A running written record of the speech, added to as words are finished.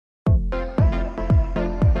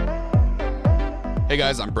Hey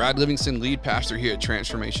guys, I'm Brad Livingston, lead pastor here at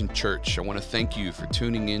Transformation Church. I want to thank you for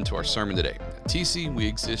tuning in to our sermon today. At TC, we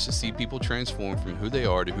exist to see people transform from who they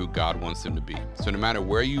are to who God wants them to be. So no matter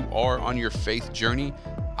where you are on your faith journey,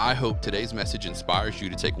 I hope today's message inspires you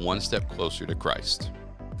to take one step closer to Christ.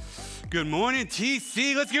 Good morning,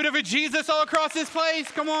 TC. Let's give it up for Jesus all across this place.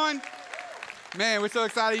 Come on. Man, we're so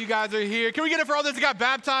excited you guys are here. Can we get it for all those that got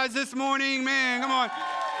baptized this morning? Man, come on.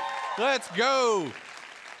 Let's go.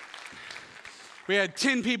 We had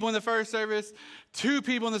 10 people in the first service, 2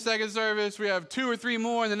 people in the second service. We have 2 or 3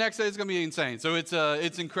 more, and the next day it's going to be insane. So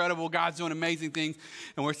it's incredible. God's doing amazing things,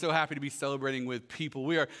 and we're so happy to be celebrating with people.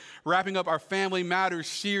 We are wrapping up our Family Matters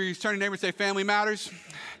series. Turn to your neighbor and say, Family Matters.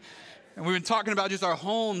 And we've been talking about just our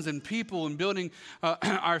homes and people and building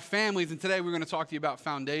our families. And today we're going to talk to you about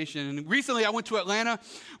foundation. And recently I went to Atlanta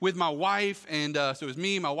with my wife. And so it was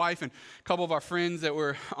me, my wife, and a couple of our friends that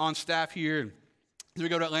were on staff here. So we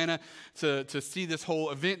go to Atlanta to see this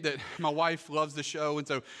whole event that my wife loves the show. And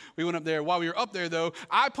so we went up there. While we were up there, though,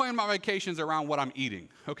 I plan my vacations around what I'm eating,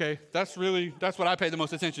 okay? That's what I pay the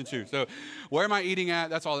most attention to. So where am I eating at?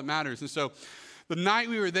 That's all that matters. And so the night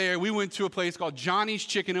we were there, we went to a place called Johnny's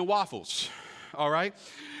Chicken and Waffles, all right?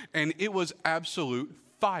 And it was absolute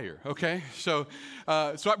fire, okay?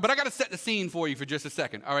 But I got to set the scene for you for just a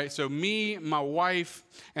second, all right? So me, my wife,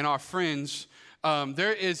 and our friends,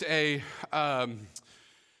 there is a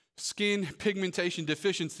skin pigmentation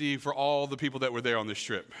deficiency for all the people that were there on this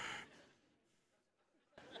trip.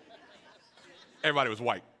 Everybody was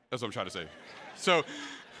white. That's what I'm trying to say.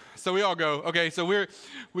 So we all go, okay, so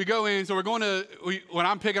we go in, so we're going to, when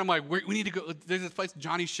I'm picking, I'm like, we need to go, there's this place,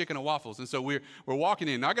 Johnny's Chicken and Waffles, and so we're walking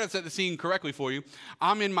in. Now, I got to set the scene correctly for you.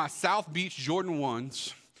 I'm in my South Beach Jordan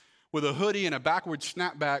 1s with a hoodie and a backward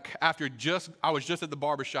snapback after I was just at the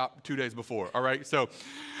barbershop 2 days before, all right? So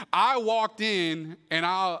I walked in, and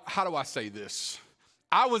how do I say this?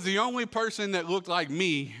 I was the only person that looked like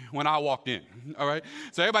me when I walked in, all right?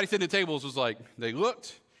 So everybody sitting at tables was like, they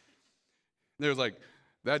looked, they was like,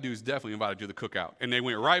 that dude's definitely invited to the cookout. And they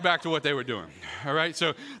went right back to what they were doing, all right?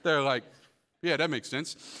 So they're like, yeah, that makes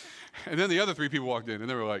sense. And then the other 3 people walked in, and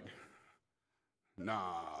they were like,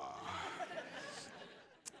 nah.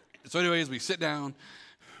 So anyways, we sit down,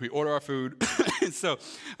 we order our food. So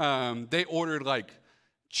they ordered like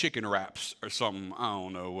chicken wraps or something. I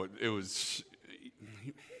don't know what it was.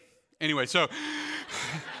 Anyway, so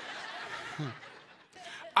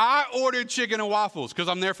I ordered chicken and waffles because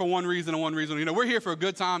I'm there for one reason and one reason. You know, we're here for a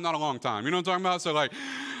good time, not a long time. You know what I'm talking about? So like,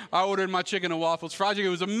 I ordered my chicken and waffles. Fried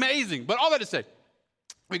chicken was amazing. But all that to say,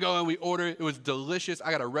 we go and we order it. It was delicious.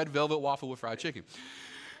 I got a red velvet waffle with fried chicken.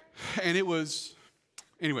 And it was,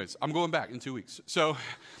 anyways, I'm going back in 2 weeks. So,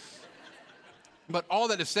 but all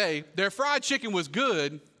that to say, their fried chicken was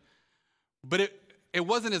good, but it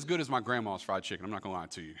wasn't as good as my grandma's fried chicken. I'm not going to lie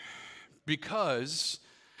to you. Because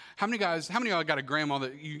how many of y'all got a grandma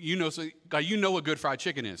that you know what good fried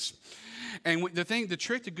chicken is? And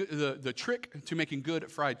the trick to making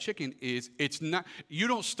good fried chicken is you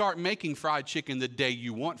don't start making fried chicken the day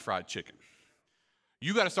you want fried chicken.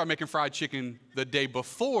 You got to start making fried chicken the day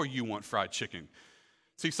before you want fried chicken.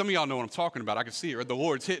 See, some of y'all know what I'm talking about. I can see it. Right? The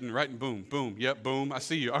Lord's hitting, right? And boom, boom, yep, boom. I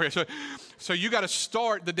see you. Okay, so you got to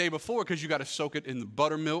start the day before because you got to soak it in the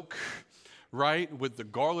buttermilk, right? With the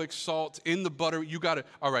garlic salt in the butter. You got to,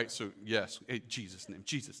 all right, so yes, in Jesus' name,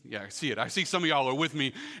 Jesus. Yeah, I see it. I see some of y'all are with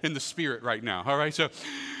me in the spirit right now, all right? So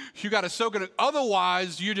you got to soak it.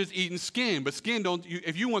 Otherwise, you're just eating skin. But skin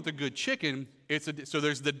if you want the good chicken, so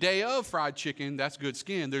there's the day of fried chicken, that's good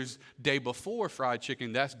skin. There's day before fried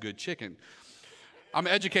chicken, that's good chicken. I'm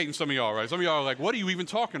educating some of y'all, right? Some of y'all are like, what are you even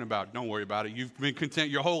talking about? Don't worry about it. You've been content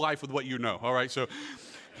your whole life with what you know, all right? So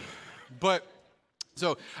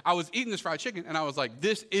I was eating this fried chicken, and I was like,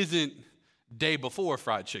 this isn't day before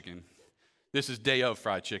fried chicken. This is day of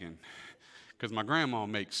fried chicken because my grandma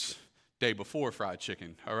makes day before fried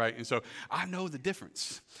chicken, all right? And so I know the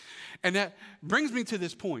difference. And that brings me to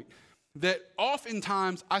this point that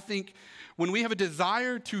oftentimes I think when we have a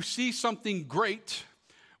desire to see something great,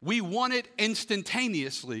 we want it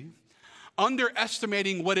instantaneously,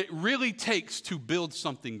 underestimating what it really takes to build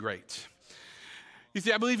something great. You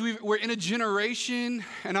see, I believe we're in a generation,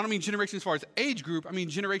 and I don't mean generation as far as age group, I mean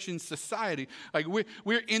generation society. Like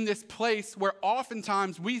we're in this place where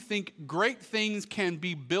oftentimes we think great things can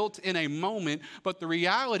be built in a moment, but the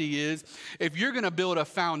reality is if you're going to build a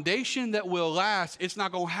foundation that will last, it's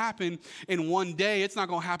not going to happen in one day. It's not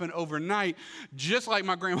going to happen overnight, just like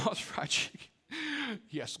my grandma's fried chicken.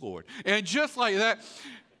 Yes, Lord. And just like that,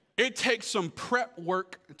 it takes some prep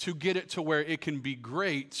work to get it to where it can be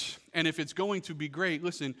great. And if it's going to be great,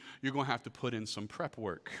 listen, you're going to have to put in some prep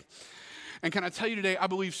work. And can I tell you today, I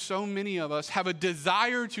believe so many of us have a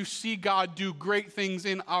desire to see God do great things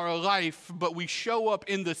in our life, but we show up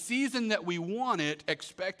in the season that we want it,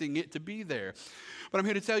 expecting it to be there. But I'm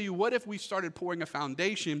here to tell you, what if we started pouring a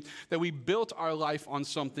foundation that we built our life on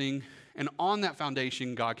something, and on that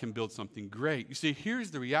foundation, God can build something great? You see,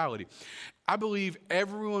 here's the reality. I believe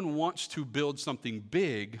everyone wants to build something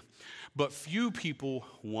big, but few people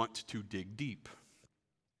want to dig deep.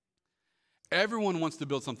 Everyone wants to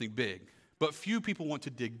build something big, but few people want to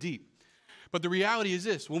dig deep. But the reality is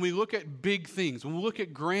this: when we look at big things, when we look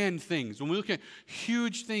at grand things, when we look at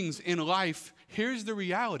huge things in life, here's the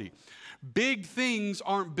reality. Big things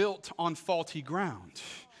aren't built on faulty ground.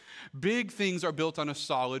 Big things are built on a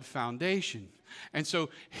solid foundation. And so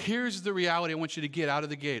here's the reality I want you to get out of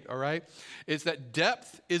the gate, all right? Is that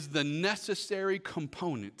depth is the necessary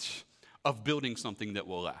component of building something that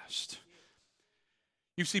will last.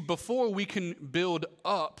 You see, before we can build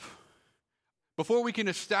up, before we can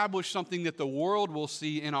establish something that the world will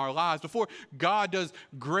see in our lives, before God does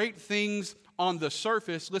great things on the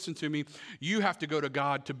surface, listen to me, you have to go to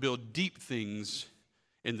God to build deep things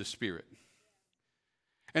in the Spirit.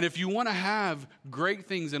 And if you want to have great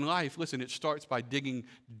things in life, listen, it starts by digging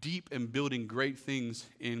deep and building great things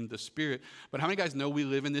in the Spirit. But how many guys know we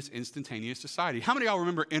live in this instantaneous society? How many of y'all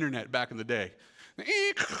remember internet back in the day?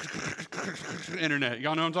 Internet,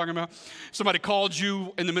 y'all know what I'm talking about? Somebody called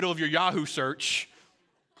you in the middle of your Yahoo search,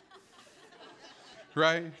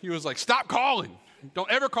 right? He was like, stop calling. Don't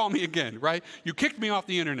ever call me again, right? You kicked me off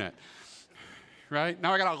the internet, right?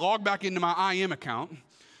 Now I got to log back into my IM account,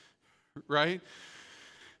 right?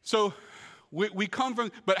 So we come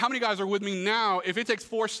from, but how many guys are with me now? If it takes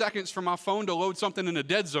 4 seconds for my phone to load something in a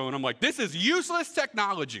dead zone, I'm like, this is useless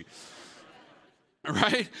technology,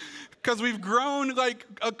 right? Because we've grown like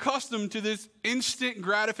accustomed to this instant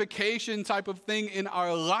gratification type of thing in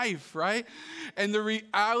our life, right? And the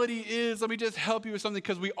reality is, let me just help you with something,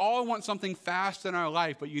 because we all want something fast in our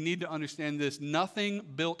life, but you need to understand this: nothing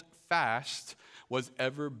built fast was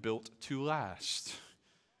ever built to last.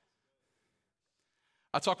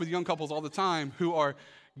 I talk with young couples all the time who are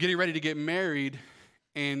getting ready to get married,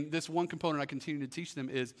 and this one component I continue to teach them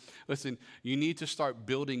is, listen, you need to start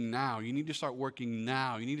building now. You need to start working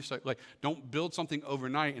now. You need to start, don't build something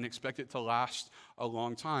overnight and expect it to last a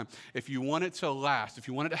long time. If you want it to last, if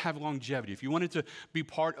you want it to have longevity, if you want it to be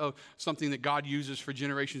part of something that God uses for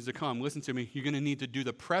generations to come, listen to me, you're going to need to do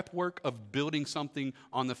the prep work of building something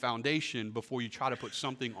on the foundation before you try to put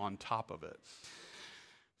something on top of it.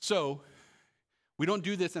 So, we don't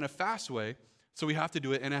do this in a fast way, so we have to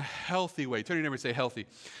do it in a healthy way. Turn to your neighbor and say healthy.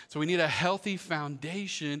 So we need a healthy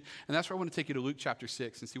foundation, and that's where I want to take you to Luke chapter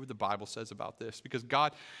 6 and see what the Bible says about this, because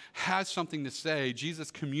God has something to say.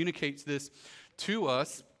 Jesus communicates this to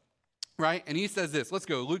us, right? And he says this. Let's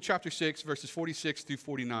go. Luke chapter 6, verses 46 through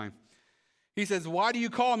 49. He says, "Why do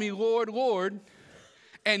you call me Lord, Lord,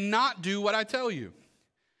 and not do what I tell you?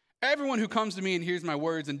 Everyone who comes to me and hears my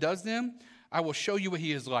words and does them, I will show you what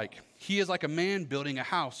he is like. He is like a man building a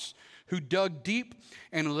house who dug deep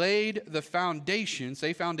and laid the foundation,"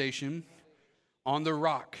 say foundation, "on the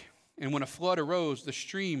rock. And when a flood arose, the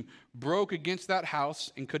stream broke against that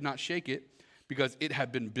house and could not shake it, because it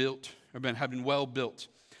had been built, or had been well built.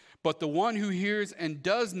 But the one who hears and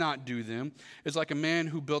does not do them is like a man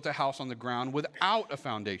who built a house on the ground without a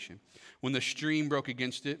foundation. When the stream broke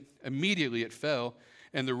against it, immediately it fell,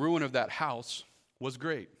 and the ruin of that house was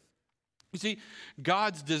great." You see,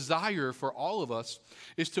 God's desire for all of us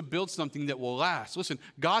is to build something that will last. Listen,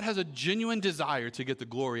 God has a genuine desire to get the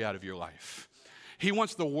glory out of your life. He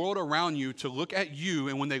wants the world around you to look at you,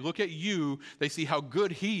 and when they look at you, they see how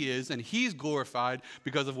good he is, and he's glorified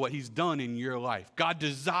because of what he's done in your life. God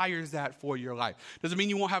desires that for your life. Does it mean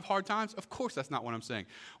you won't have hard times? Of course, that's not what I'm saying.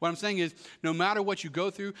 What I'm saying is, no matter what you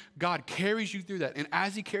go through, God carries you through that, and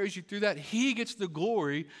as he carries you through that, he gets the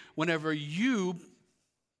glory whenever you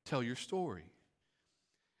tell your story.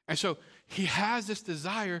 And so he has this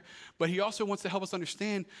desire, but he also wants to help us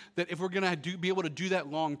understand that if we're going to be able to do that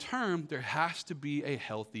long term, there has to be a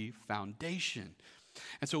healthy foundation.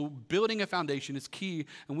 And so building a foundation is key.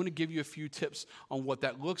 I'm going to give you a few tips on what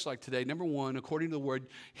that looks like today. Number one, according to the word,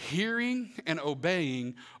 hearing and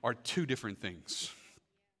obeying are two different things.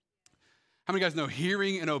 How many guys know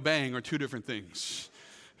hearing and obeying are two different things?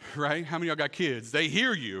 Right? How many of y'all got kids? They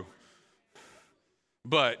hear you.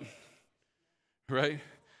 But, right?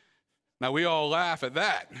 Now, we all laugh at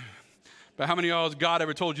that. But how many of y'all has God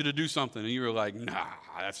ever told you to do something and you were like, nah,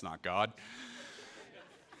 that's not God?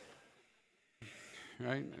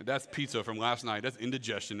 Right? That's pizza from last night. That's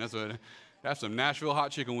indigestion. That's some Nashville hot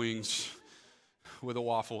chicken wings with a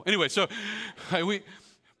waffle. Anyway, so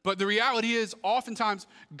But the reality is, oftentimes,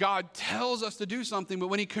 God tells us to do something, but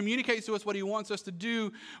when he communicates to us what he wants us to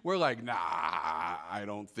do, we're like, nah, I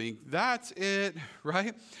don't think that's it,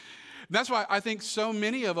 right? That's why I think so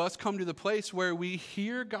many of us come to the place where we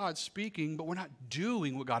hear God speaking, but we're not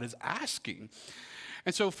doing what God is asking.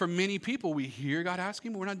 And so for many people, we hear God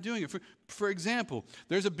asking, but we're not doing it. For example,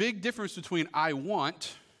 there's a big difference between I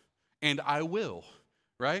want and I will,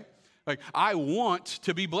 right? Like, I want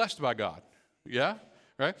to be blessed by God, yeah?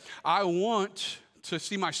 Right? I want to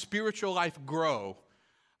see my spiritual life grow.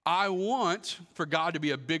 I want for God to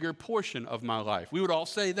be a bigger portion of my life. We would all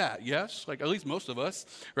say that, yes? Like at least most of us,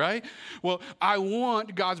 right? Well, I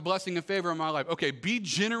want God's blessing and favor in my life. Okay, be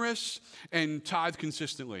generous and tithe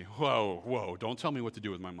consistently. Whoa, don't tell me what to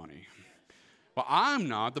do with my money. Well, I'm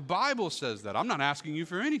not. The Bible says that. I'm not asking you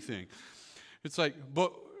for anything. It's like,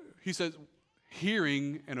 but he says,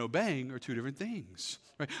 hearing and obeying are two different things.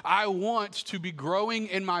 Right? I want to be growing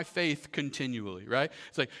in my faith continually, right?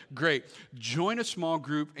 It's like, great, join a small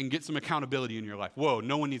group and get some accountability in your life. Whoa,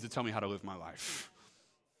 no one needs to tell me how to live my life.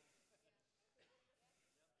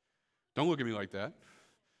 Don't look at me like that.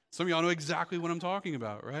 Some of y'all know exactly what I'm talking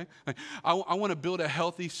about, right? Like, I want to build a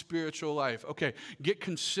healthy spiritual life. Okay, get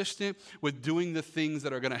consistent with doing the things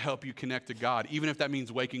that are going to help you connect to God, even if that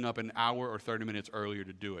means waking up an hour or 30 minutes earlier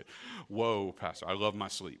to do it. Whoa, Pastor, I love my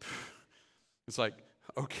sleep. It's like,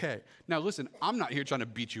 okay. Now listen, I'm not here trying to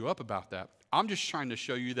beat you up about that. I'm just trying to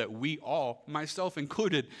show you that we all, myself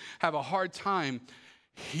included, have a hard time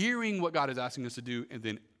hearing what God is asking us to do and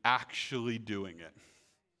then actually doing it.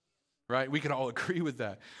 Right? We can all agree with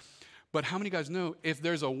that. But how many guys know if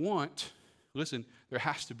there's a want, listen, there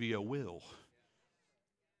has to be a will.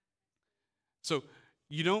 So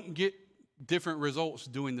you don't get different results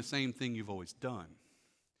doing the same thing you've always done.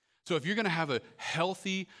 So if you're going to have a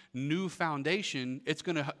healthy new foundation,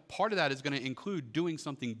 part of that is going to include doing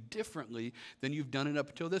something differently than you've done it up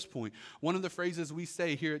until this point. One of the phrases we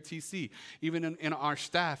say here at TC, even in our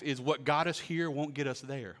staff, is what got us here won't get us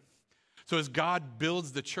there. So as God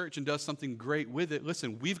builds the church and does something great with it,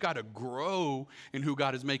 listen, we've got to grow in who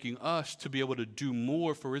God is making us to be able to do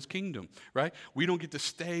more for his kingdom, right? We don't get to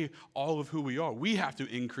stay all of who we are. We have to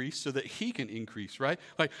increase so that he can increase, right?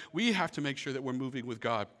 Like, we have to make sure that we're moving with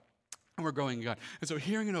God and we're growing in God. And so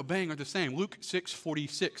hearing and obeying are the same. Luke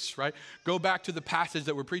 6:46, right? Go back to the passage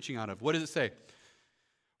that we're preaching out of. What does it say?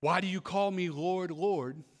 Why do you call me Lord,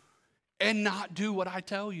 Lord, and not do what I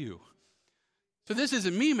tell you? So this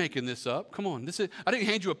isn't me making this up. Come on. I didn't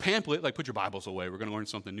hand you a pamphlet, like, put your Bibles away. We're going to learn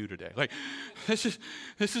something new today. Like, this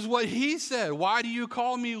is what he said. Why do you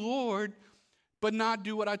call me Lord, but not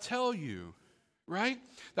do what I tell you? Right?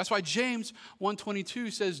 That's why James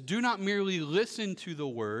 1:22 says, do not merely listen to the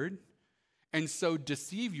word and so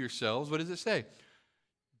deceive yourselves. What does it say?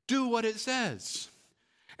 Do what it says.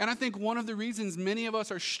 And I think one of the reasons many of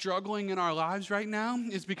us are struggling in our lives right now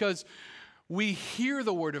is because we hear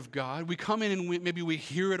the word of God. We come in and maybe we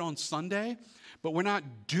hear it on Sunday, but we're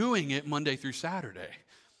not doing it Monday through Saturday.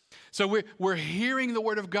 So we're hearing the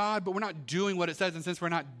word of God, but we're not doing what it says. And since we're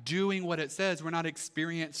not doing what it says, we're not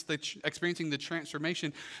experiencing the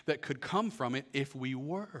transformation that could come from it if we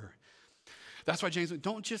were. That's why James said,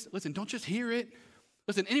 don't just hear it.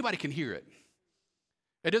 Listen, anybody can hear it.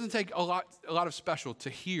 It doesn't take a lot of special to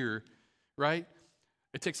hear, right?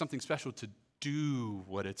 It takes something special to do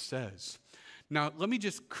what it says. Now, let me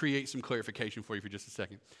just create some clarification for you for just a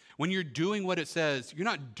second. When you're doing what it says, you're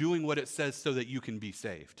not doing what it says so that you can be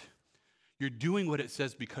saved. You're doing what it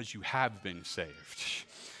says because you have been saved.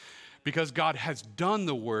 Because God has done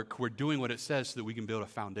the work, we're doing what it says so that we can build a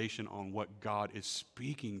foundation on what God is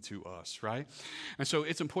speaking to us, right? And so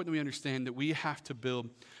it's important that we understand that we have to build,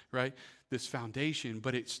 right, this foundation,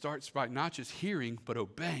 but it starts by not just hearing, but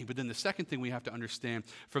obeying. But then the second thing we have to understand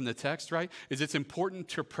from the text, right, is it's important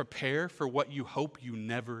to prepare for what you hope you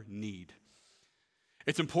never need.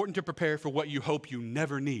 It's important to prepare for what you hope you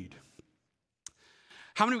never need.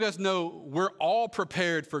 How many of you guys know we're all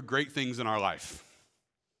prepared for great things in our life?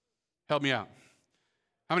 Help me out.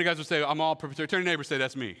 How many guys would say, I'm all prepared? Turn to your neighbor and say,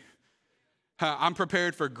 that's me. I'm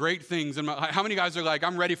prepared for great things. How many guys are like,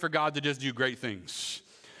 I'm ready for God to just do great things?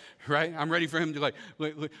 Right? I'm ready for him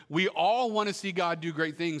to we all want to see God do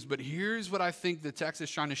great things, but here's what I think the text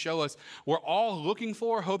is trying to show us. We're all looking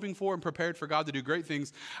for, hoping for, and prepared for God to do great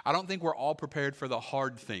things. I don't think we're all prepared for the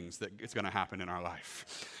hard things that it's going to happen in our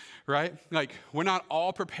life. Right? Like, we're not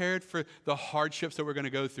all prepared for the hardships that we're going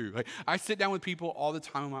to go through. Like, I sit down with people all the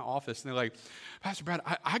time in my office, and they're like, Pastor Brad,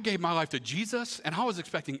 I gave my life to Jesus, and I was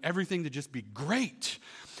expecting everything to just be great.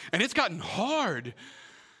 And it's gotten hard.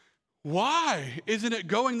 Why isn't it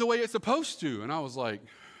going the way it's supposed to? And I was like,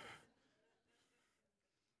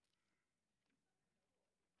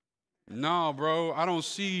 No, bro, I don't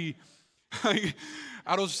see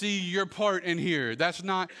I don't see your part in here. That's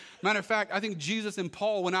not, matter of fact, I think Jesus and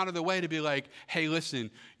Paul went out of the way to be like, hey, listen,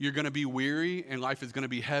 you're going to be weary and life is going to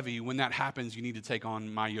be heavy. When that happens, you need to take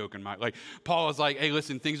on my yoke and like, Paul is like, hey,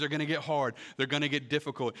 listen, things are going to get hard. They're going to get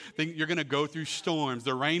difficult. You're going to go through storms.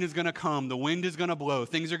 The rain is going to come. The wind is going to blow.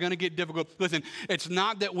 Things are going to get difficult. Listen, it's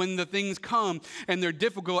not that when the things come and they're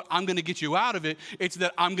difficult, I'm going to get you out of it. It's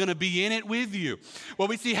that I'm going to be in it with you. What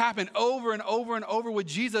we see happen over and over and over with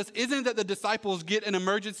Jesus isn't that the disciples get an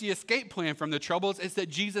emergency escape plan from the troubles. It's that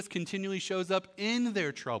Jesus continually shows up in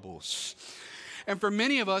their troubles. And for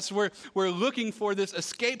many of us, we're looking for this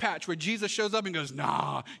escape hatch where Jesus shows up and goes,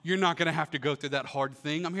 nah, you're not going to have to go through that hard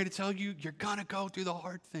thing. I'm here to tell you, you're going to go through the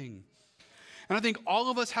hard thing. And I think all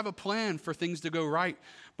of us have a plan for things to go right,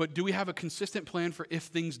 but do we have a consistent plan for if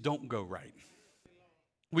things don't go right?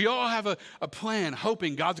 We all have a plan,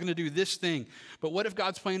 hoping God's going to do this thing. But what if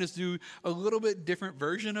God's plan is to do a little bit different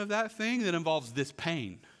version of that thing that involves this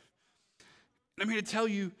pain? And I'm here to tell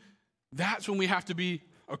you, that's when we have to be,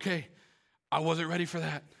 okay, I wasn't ready for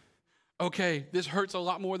that. Okay, this hurts a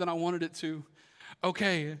lot more than I wanted it to.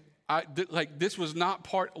 Okay, this was not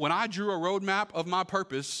part, when I drew a roadmap of my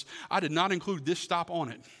purpose, I did not include this stop on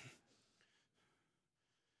it.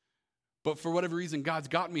 But for whatever reason, God's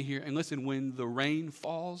got me here. And listen, when the rain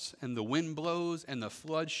falls and the wind blows and the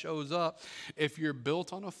flood shows up, if you're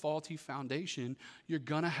built on a faulty foundation, you're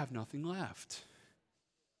going to have nothing left.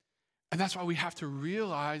 And that's why we have to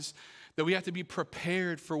realize that we have to be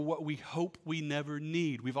prepared for what we hope we never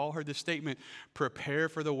need. We've all heard this statement, prepare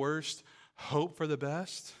for the worst, hope for the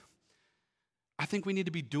best. I think we need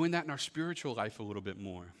to be doing that in our spiritual life a little bit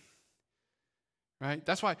more. Right?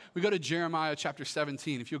 That's why we go to Jeremiah chapter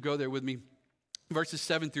 17. If you'll go there with me, verses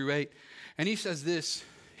 7 through 8. And he says this.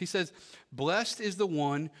 He says, blessed is the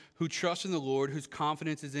one who trusts in the Lord, whose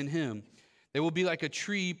confidence is in him. They will be like a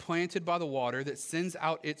tree planted by the water that sends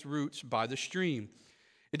out its roots by the stream.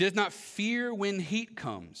 It does not fear when heat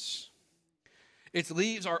comes. Its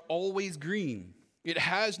leaves are always green. It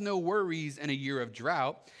has no worries in a year of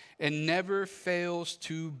drought and never fails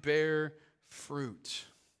to bear fruit.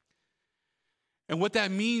 And what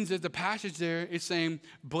that means is the passage there is saying,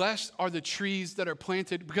 blessed are the trees that are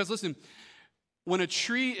planted. Because listen, when a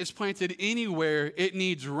tree is planted anywhere, it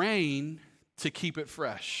needs rain to keep it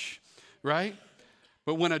fresh, right?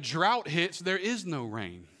 But when a drought hits, there is no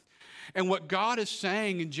rain. And what God is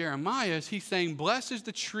saying in Jeremiah is he's saying, blessed is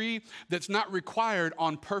the tree that's not required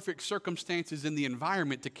on perfect circumstances in the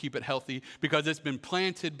environment to keep it healthy because it's been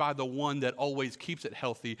planted by the one that always keeps it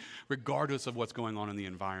healthy regardless of what's going on in the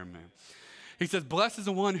environment. He says, blessed is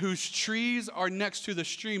the one whose trees are next to the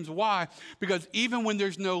streams. Why? Because even when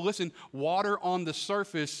there's no, water on the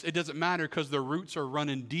surface, it doesn't matter because the roots are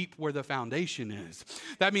running deep where the foundation is.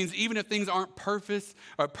 That means even if things aren't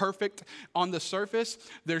perfect on the surface,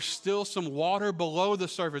 there's still some water below the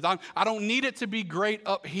surface. I don't need it to be great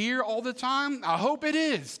up here all the time. I hope it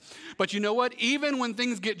is. But you know what? Even when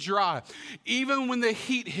things get dry, even when the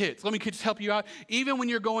heat hits, let me just help you out. Even when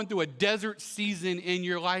you're going through a desert season in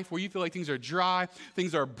your life where you feel like things are dry,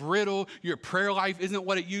 things are brittle, your prayer life isn't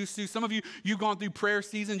what it used to. Some of you, you've gone through prayer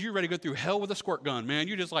seasons, you're ready to go through hell with a squirt gun, man.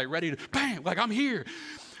 You're just like ready to, bam, like I'm here.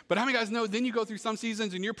 But how many guys know then you go through some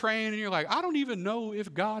seasons and you're praying and you're like, I don't even know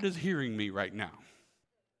if God is hearing me right now.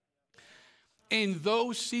 In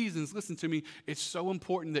those seasons, listen to me, it's so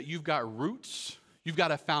important that you've got roots. You've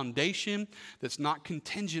got a foundation that's not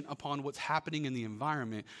contingent upon what's happening in the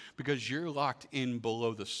environment because you're locked in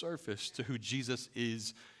below the surface to who Jesus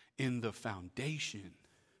is in the foundation.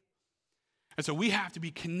 And so we have to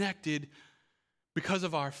be connected because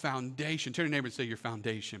of our foundation. Turn to your neighbor and say your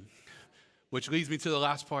foundation. Which leads me to the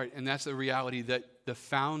last part, and that's the reality that the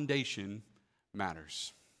foundation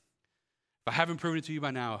matters. If I haven't proven it to you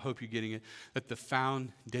by now, I hope you're getting it, that the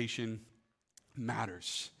foundation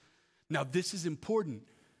matters. Now, this is important.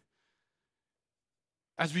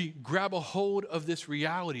 As we grab a hold of this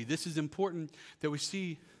reality, this is important that we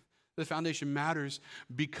see the foundation matters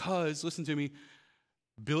because, listen to me,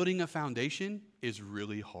 building a foundation is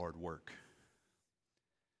really hard work.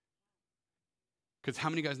 Because how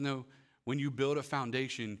many guys know when you build a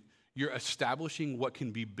foundation, you're establishing what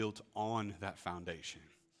can be built on that foundation?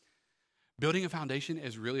 Building a foundation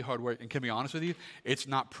is really hard work. And can I be honest with you, it's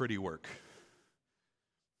not pretty work.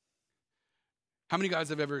 How many guys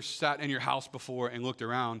have ever sat in your house before and looked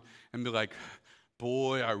around and be like,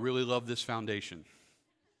 boy, I really love this foundation?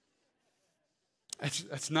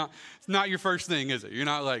 It's not your first thing, is it? You're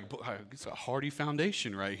not like, it's a hardy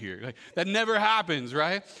foundation right here. Like, that never happens,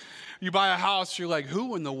 right? You buy a house, you're like,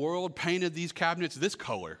 who in the world painted these cabinets this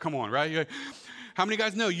color? Come on, right? How many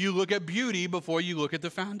guys know you look at beauty before you look at the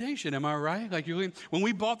foundation? Am I right? Like when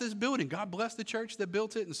we bought this building, God bless the church that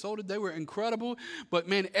built it and sold it. They were incredible. But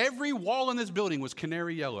man, every wall in this building was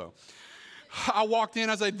canary yellow. I walked in,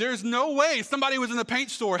 I was like, there's no way. Somebody was in the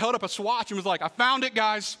paint store, held up a swatch and was like, I found it,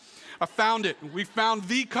 guys. I found it. We found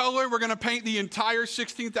the color. We're going to paint the entire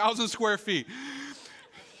 16,000 square feet.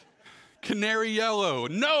 Canary yellow.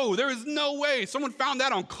 No, there is no way. Someone found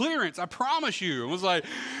that on clearance, I promise you. It was like,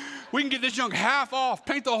 we can get this junk half off,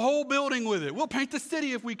 paint the whole building with it. We'll paint the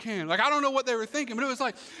city if we can. Like, I don't know what they were thinking, but it was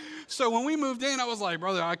like, so when we moved in, I was like,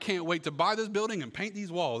 brother, I can't wait to buy this building and paint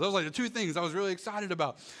these walls. Those were like the two things I was really excited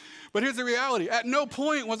about. But here's the reality. At no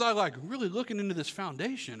point was I like really looking into this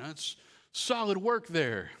foundation. That's solid work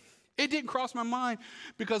there. It didn't cross my mind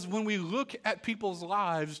because when we look at people's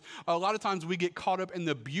lives, a lot of times we get caught up in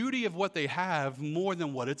the beauty of what they have more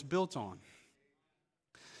than what it's built on.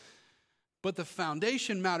 But the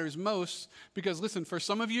foundation matters most because, listen, for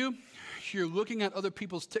some of you, you're looking at other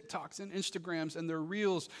people's TikToks and Instagrams and their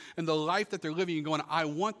reels and the life that they're living and going, I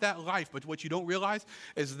want that life. But what you don't realize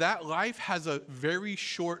is that life has a very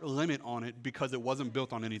short limit on it because it wasn't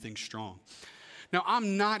built on anything strong. Now,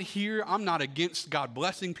 I'm not against God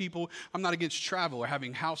blessing people. I'm not against travel or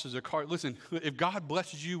having houses or cars. Listen, if God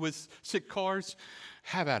blesses you with 6 cars,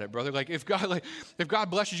 have at it, brother. If God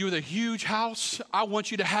blesses you with a huge house, I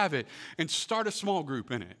want you to have it and start a small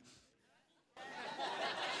group in it.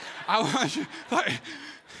 I want you,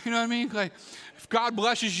 you know what I mean? If God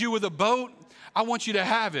blesses you with a boat, I want you to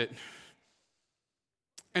have it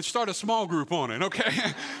and start a small group on it,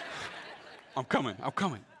 okay? I'm coming.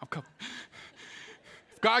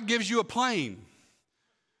 God gives you a plane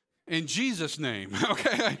in Jesus' name,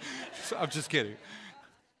 okay? I'm just kidding.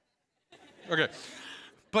 Okay.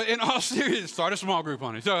 But in all seriousness, start a small group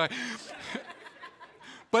on it. So,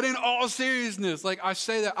 but in all seriousness, I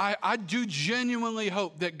say that I do genuinely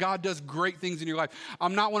hope that God does great things in your life.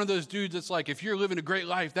 I'm not one of those dudes that's like, if you're living a great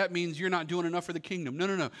life, that means you're not doing enough for the kingdom.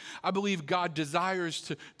 No. I believe God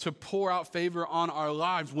desires to pour out favor on our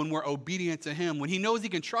lives when we're obedient to him. When he knows he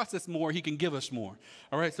can trust us more, he can give us more.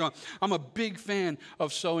 All right, so I'm a big fan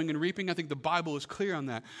of sowing and reaping. I think the Bible is clear on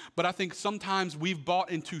that. But I think sometimes we've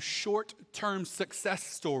bought into short-term success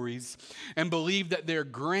stories and believe that they're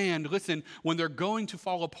grand, listen, when they're going to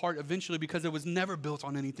fall apart eventually because it was never built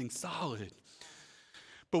on anything solid.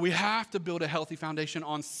 But we have to build a healthy foundation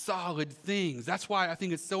on solid things. That's why I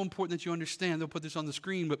think it's so important that you understand. They'll put this on the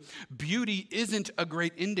screen, but beauty isn't a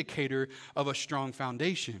great indicator of a strong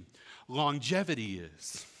foundation. Longevity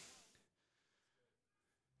is.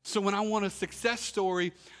 So when I want a success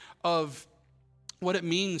story of what it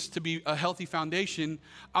means to be a healthy foundation,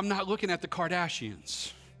 I'm not looking at the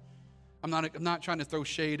Kardashians. I'm not trying to throw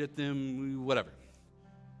shade at them, whatever.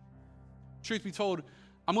 Truth be told,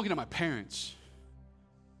 I'm looking at my parents.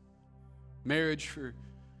 Marriage for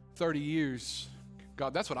 30 years.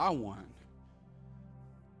 God, that's what I want.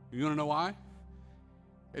 You want to know why?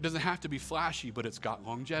 It doesn't have to be flashy, but it's got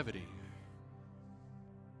longevity.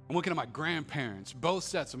 I'm looking at my grandparents, both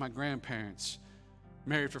sets of my grandparents,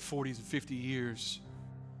 married for 40 and 50 years,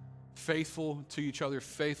 faithful to each other,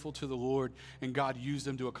 faithful to the Lord, and God used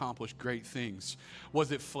them to accomplish great things.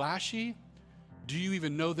 Was it flashy? Do you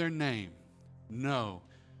even know their name? No.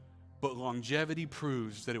 But longevity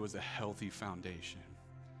proves that it was a healthy foundation.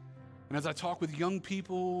 And as I talk with young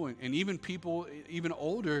people and even people even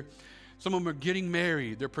older, some of them are getting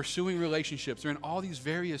married, they're pursuing relationships, they're in all these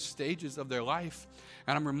various stages of their life.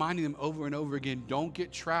 And I'm reminding them over and over again, don't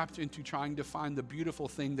get trapped into trying to find the beautiful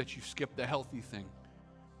thing that you skipped the healthy thing.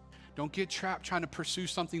 Don't get trapped trying to pursue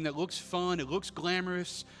something that looks fun, it looks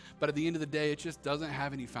glamorous, but at the end of the day, it just doesn't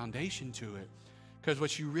have any foundation to it. Because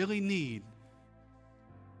what you really need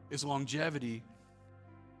is longevity,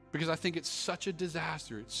 because I think it's such a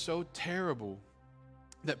disaster, it's so terrible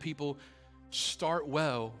that people start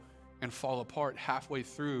well and fall apart halfway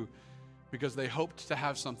through because they hoped to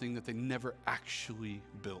have something that they never actually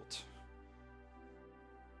built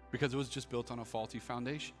because it was just built on a faulty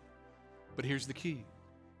foundation. But here's the key.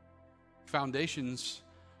 Foundations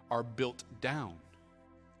are built down,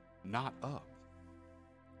 not up.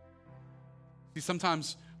 See,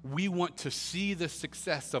 sometimes we want to see the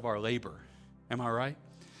success of our labor. Am I right?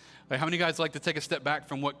 Like, how many guys like to take a step back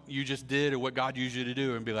from what you just did or what God used you to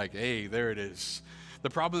do and be like, hey, there it is. The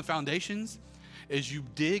problem with foundations is you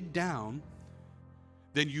dig down,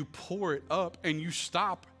 then you pour it up, and you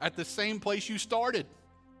stop at the same place you started.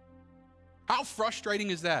 How frustrating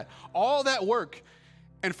is that? All that work,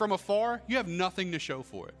 and from afar, you have nothing to show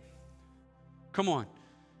for it. Come on.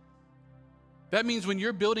 That means when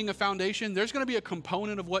you're building a foundation, there's going to be a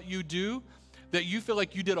component of what you do that you feel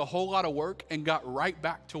like you did a whole lot of work and got right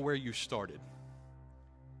back to where you started.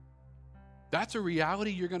 That's a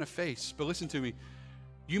reality you're going to face. But listen to me.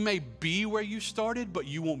 You may be where you started, but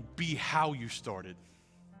you won't be how you started.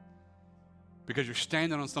 Because you're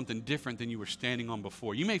standing on something different than you were standing on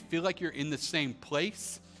before. You may feel like you're in the same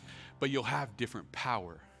place, but you'll have different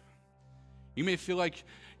power. You may feel like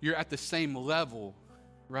you're at the same level,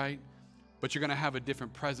 right? But you're going to have a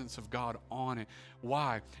different presence of God on it.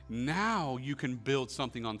 Why? Now you can build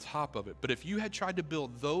something on top of it. But if you had tried to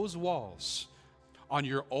build those walls on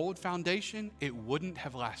your old foundation, it wouldn't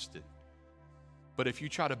have lasted. But if you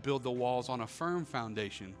try to build the walls on a firm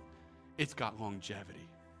foundation, it's got longevity.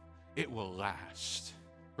 It will last,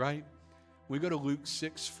 right? We go to Luke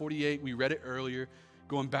 6:48. We read it earlier.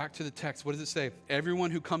 Going back to the text, what does it say? Everyone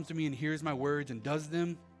who comes to me and hears my words and does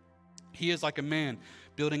them, he is like a man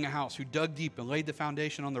building a house who dug deep and laid the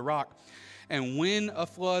foundation on the rock. And when a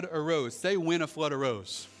flood arose, say when a flood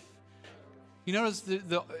arose. You notice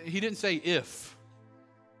he didn't say if.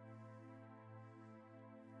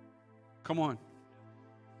 Come on.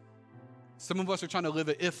 Some of us are trying to live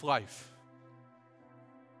an if life.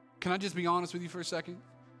 Can I just be honest with you for a second?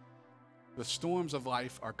 The storms of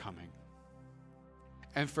life are coming.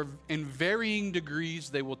 And in varying degrees,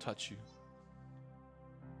 they will touch you.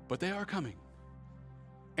 But they are coming.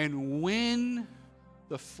 And when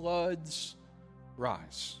the floods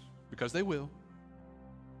rise, because they will,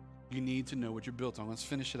 you need to know what you're built on. Let's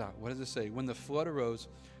finish it out. What does it say? When the flood arose,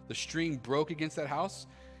 the stream broke against that house,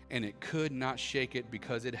 and it could not shake it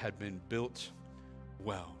because it had been built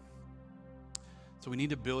well. So we need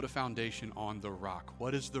to build a foundation on the rock.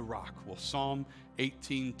 What is the rock? Well, Psalm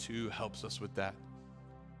 18:2 helps us with that.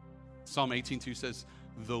 Psalm 18:2 says,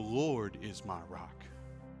 the Lord is my rock.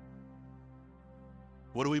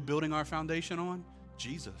 What are we building our foundation on?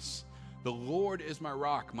 Jesus. The Lord is my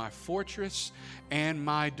rock, my fortress, and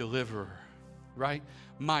my deliverer, right?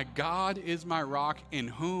 My God is my rock in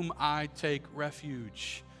whom I take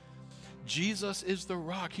refuge. Jesus is the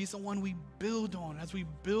rock. He's the one we build on. As we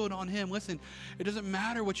build on him, listen, it doesn't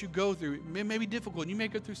matter what you go through. It may be difficult. You may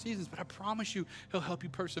go through seasons, but I promise you, he'll help you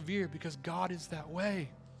persevere because God is that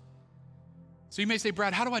way. So you may say,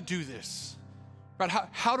 Brad, how do I do this? Brad,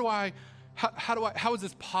 how is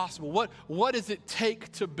this possible? What does it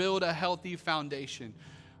take to build a healthy foundation?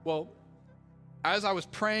 Well, as I was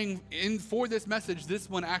praying for this message, this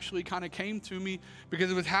one actually kind of came to me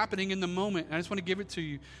because it was happening in the moment. And I just want to give it to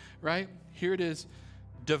you, right? Here it is.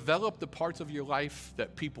 Develop the parts of your life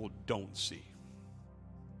that people don't see.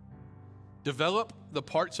 Develop the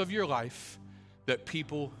parts of your life that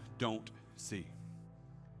people don't see.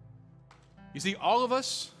 You see, all of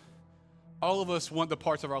us want the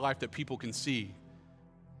parts of our life that people can see,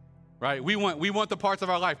 right? We want the parts of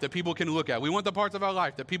our life that people can look at. We want the parts of our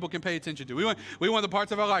life that people can pay attention to. We want the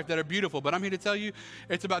parts of our life that are beautiful. But I'm here to tell you,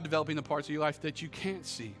 it's about developing the parts of your life that you can't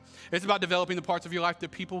see. It's about developing the parts of your life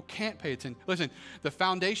that people can't pay attention. Listen, the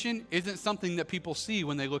foundation isn't something that people see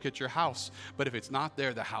when they look at your house. But if it's not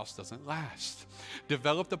there, the house doesn't last.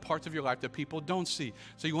 Develop the parts of your life that people don't see.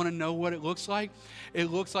 So you want to know what it looks like? It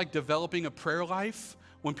looks like developing a prayer life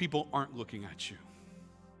when people aren't looking at you.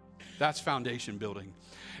 That's foundation building.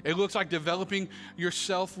 It looks like developing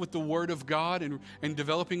yourself with the Word of God and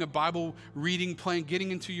developing a Bible reading plan, getting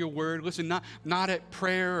into your Word. Listen, not at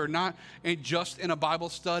prayer or not just in a Bible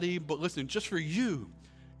study, but listen, just for you.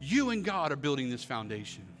 You and God are building this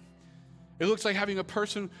foundation. It looks like having a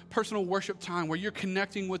personal worship time where you're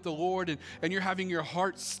connecting with the Lord and you're having your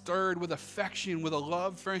heart stirred with affection, with a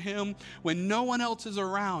love for Him when no one else is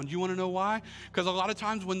around. You want to know why? Because a lot of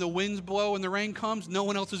times when the winds blow and the rain comes, no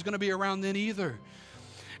one else is going to be around then either.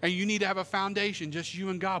 And you need to have a foundation, just you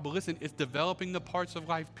and God. But listen, it's developing the parts of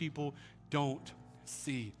life people don't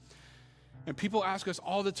see. And people ask us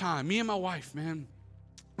all the time, me and my wife, man,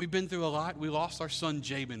 we've been through a lot. We lost our son,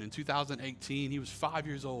 Jabin, in 2018. He was 5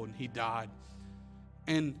 years old, and he died.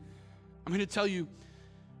 And I'm here to tell you,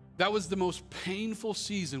 that was the most painful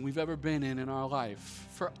season we've ever been in our life,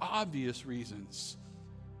 for obvious reasons.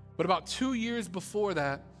 But about 2 years before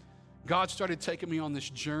that, God started taking me on this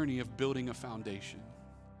journey of building a foundation.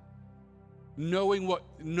 Knowing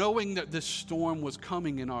that this storm was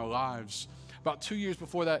coming in our lives. About 2 years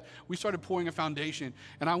before that, we started pouring a foundation,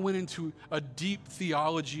 and I went into a deep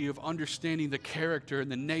theology of understanding the character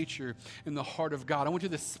and the nature and the heart of God. I went to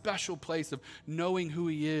this special place of knowing who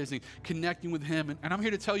He is and connecting with Him. And I'm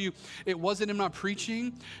here to tell you, it wasn't in my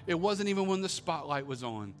preaching. It wasn't even when the spotlight was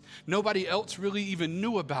on. Nobody else really even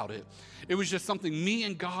knew about it. It was just something me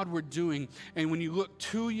and God were doing. And when you look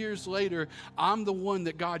 2 years later, I'm the one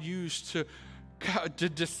that God used to to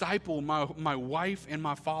disciple my wife and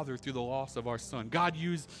my father through the loss of our son. God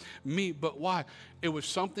used me, but why? It was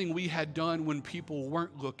something we had done when people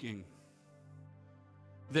weren't looking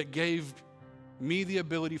that gave me the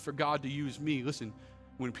ability for God to use me, listen,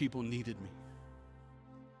 when people needed me.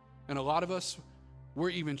 And a lot of us, we're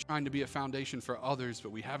even trying to be a foundation for others,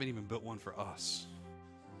 but we haven't even built one for us.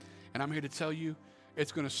 And I'm here to tell you,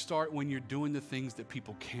 it's going to start when you're doing the things that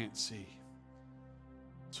people can't see.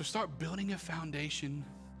 So start building a foundation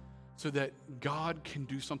so that God can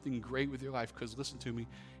do something great with your life. Because listen to me,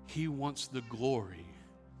 He wants the glory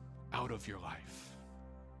out of your life.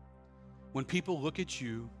 When people look at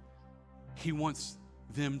you, He wants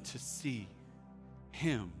them to see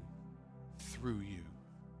Him through you.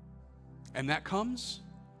 And that comes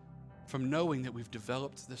from knowing that we've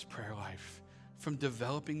developed this prayer life, from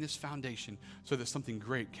developing this foundation so that something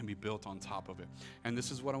great can be built on top of it. And this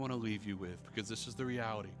is what I want to leave you with, because this is the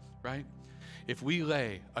reality, right? If we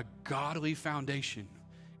lay a godly foundation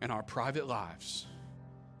in our private lives,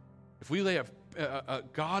 if we lay a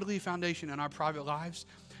godly foundation in our private lives,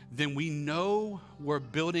 then we know we're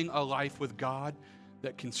building a life with God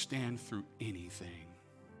that can stand through anything.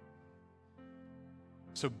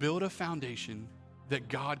 So build a foundation that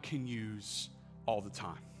God can use all the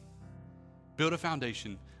time. Build a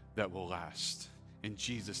foundation that will last. In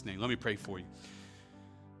Jesus' name, let me pray for you.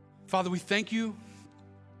 Father, we thank you.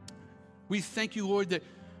 We thank you, Lord, that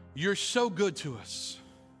you're so good to us.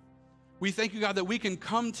 We thank you, God, that we can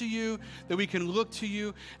come to you, that we can look to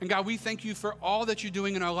you. And God, we thank you for all that you're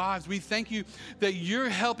doing in our lives. We thank you that you're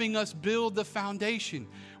helping us build the foundation.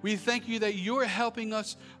 We thank you that you're helping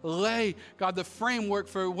us lay, God, the framework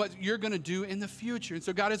for what you're going to do in the future. And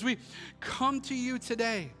so, God, as we come to you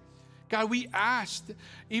today, God, we ask,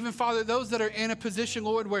 even, Father, those that are in a position,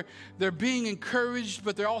 Lord, where they're being encouraged,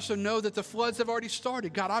 but they also know that the floods have already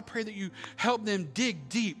started. God, I pray that you help them dig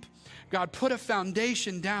deep. God, put a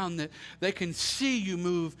foundation down that they can see you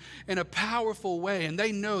move in a powerful way, and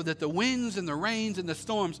they know that the winds and the rains and the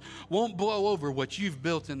storms won't blow over what you've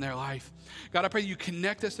built in their life. God, I pray that you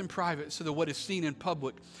connect us in private so that what is seen in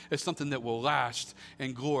public is something that will last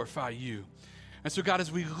and glorify you. And so, God,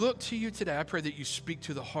 as we look to you today, I pray that you speak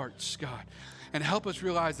to the hearts, God, and help us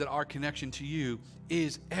realize that our connection to you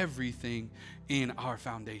is everything in our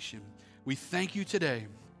foundation. We thank you today,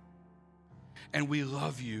 and we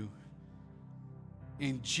love you.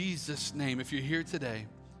 In Jesus' name, if you're here today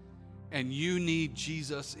and you need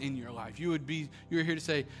Jesus in your life, you're here to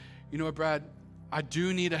say, you know what, Brad, I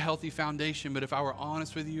do need a healthy foundation, but if I were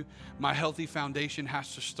honest with you, my healthy foundation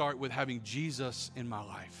has to start with having Jesus in my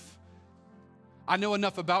life. I know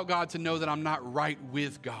enough about God to know that I'm not right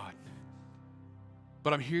with God,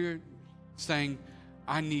 but I'm here saying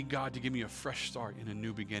I need God to give me a fresh start and a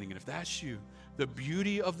new beginning. And if that's you, the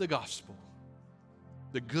beauty of the gospel,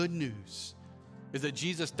 the good news, is that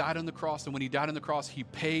Jesus died on the cross, and when he died on the cross, he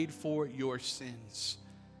paid for your sins.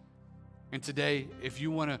 And today, if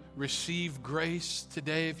you want to receive grace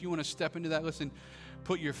today, if you want to step into that, listen,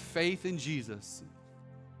 put your faith in Jesus,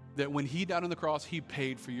 that when he died on the cross, he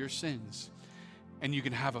paid for your sins, and you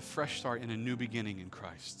can have a fresh start and a new beginning in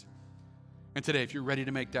Christ. And today, if you're ready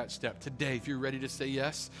to make that step, today, if you're ready to say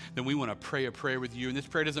yes, then we want to pray a prayer with you. And this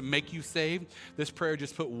prayer doesn't make you saved. This prayer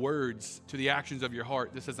just put words to the actions of your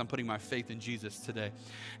heart. This says, I'm putting my faith in Jesus today.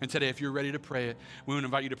 And today, if you're ready to pray it, we want to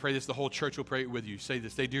invite you to pray this. The whole church will pray it with you. Say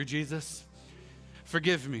this. Say, dear Jesus,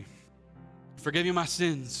 forgive me. Forgive me my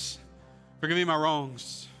sins. Forgive me my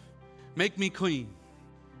wrongs. Make me clean.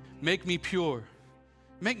 Make me pure.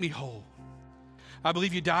 Make me whole. I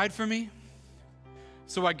believe you died for me,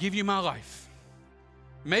 so I give you my life.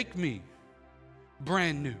 Make me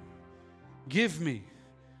brand new. Give me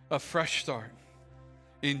a fresh start.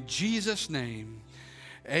 In Jesus' name,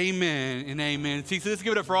 amen and amen. See, so let's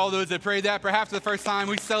give it up for all those that prayed that. Perhaps for the first time,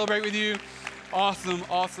 we celebrate with you. Awesome,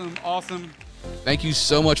 awesome, awesome. Thank you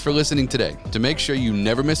so much for listening today. To make sure you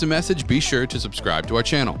never miss a message, be sure to subscribe to our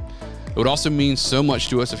channel. It would also mean so much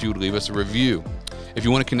to us if you would leave us a review. If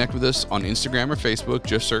you want to connect with us on Instagram or Facebook,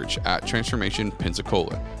 just search at Transformation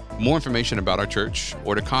Pensacola. For more information about our church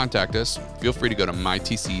or to contact us, feel free to go to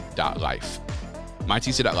mytc.life.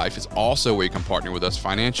 MyTC.life is also where you can partner with us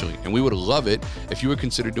financially, and we would love it if you would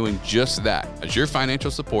consider doing just that, as your financial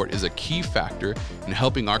support is a key factor in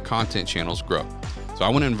helping our content channels grow. So I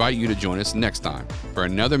want to invite you to join us next time for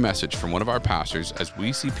another message from one of our pastors as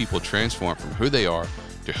we see people transform from who they are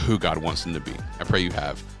to who God wants them to be. I pray you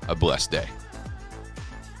have a blessed day.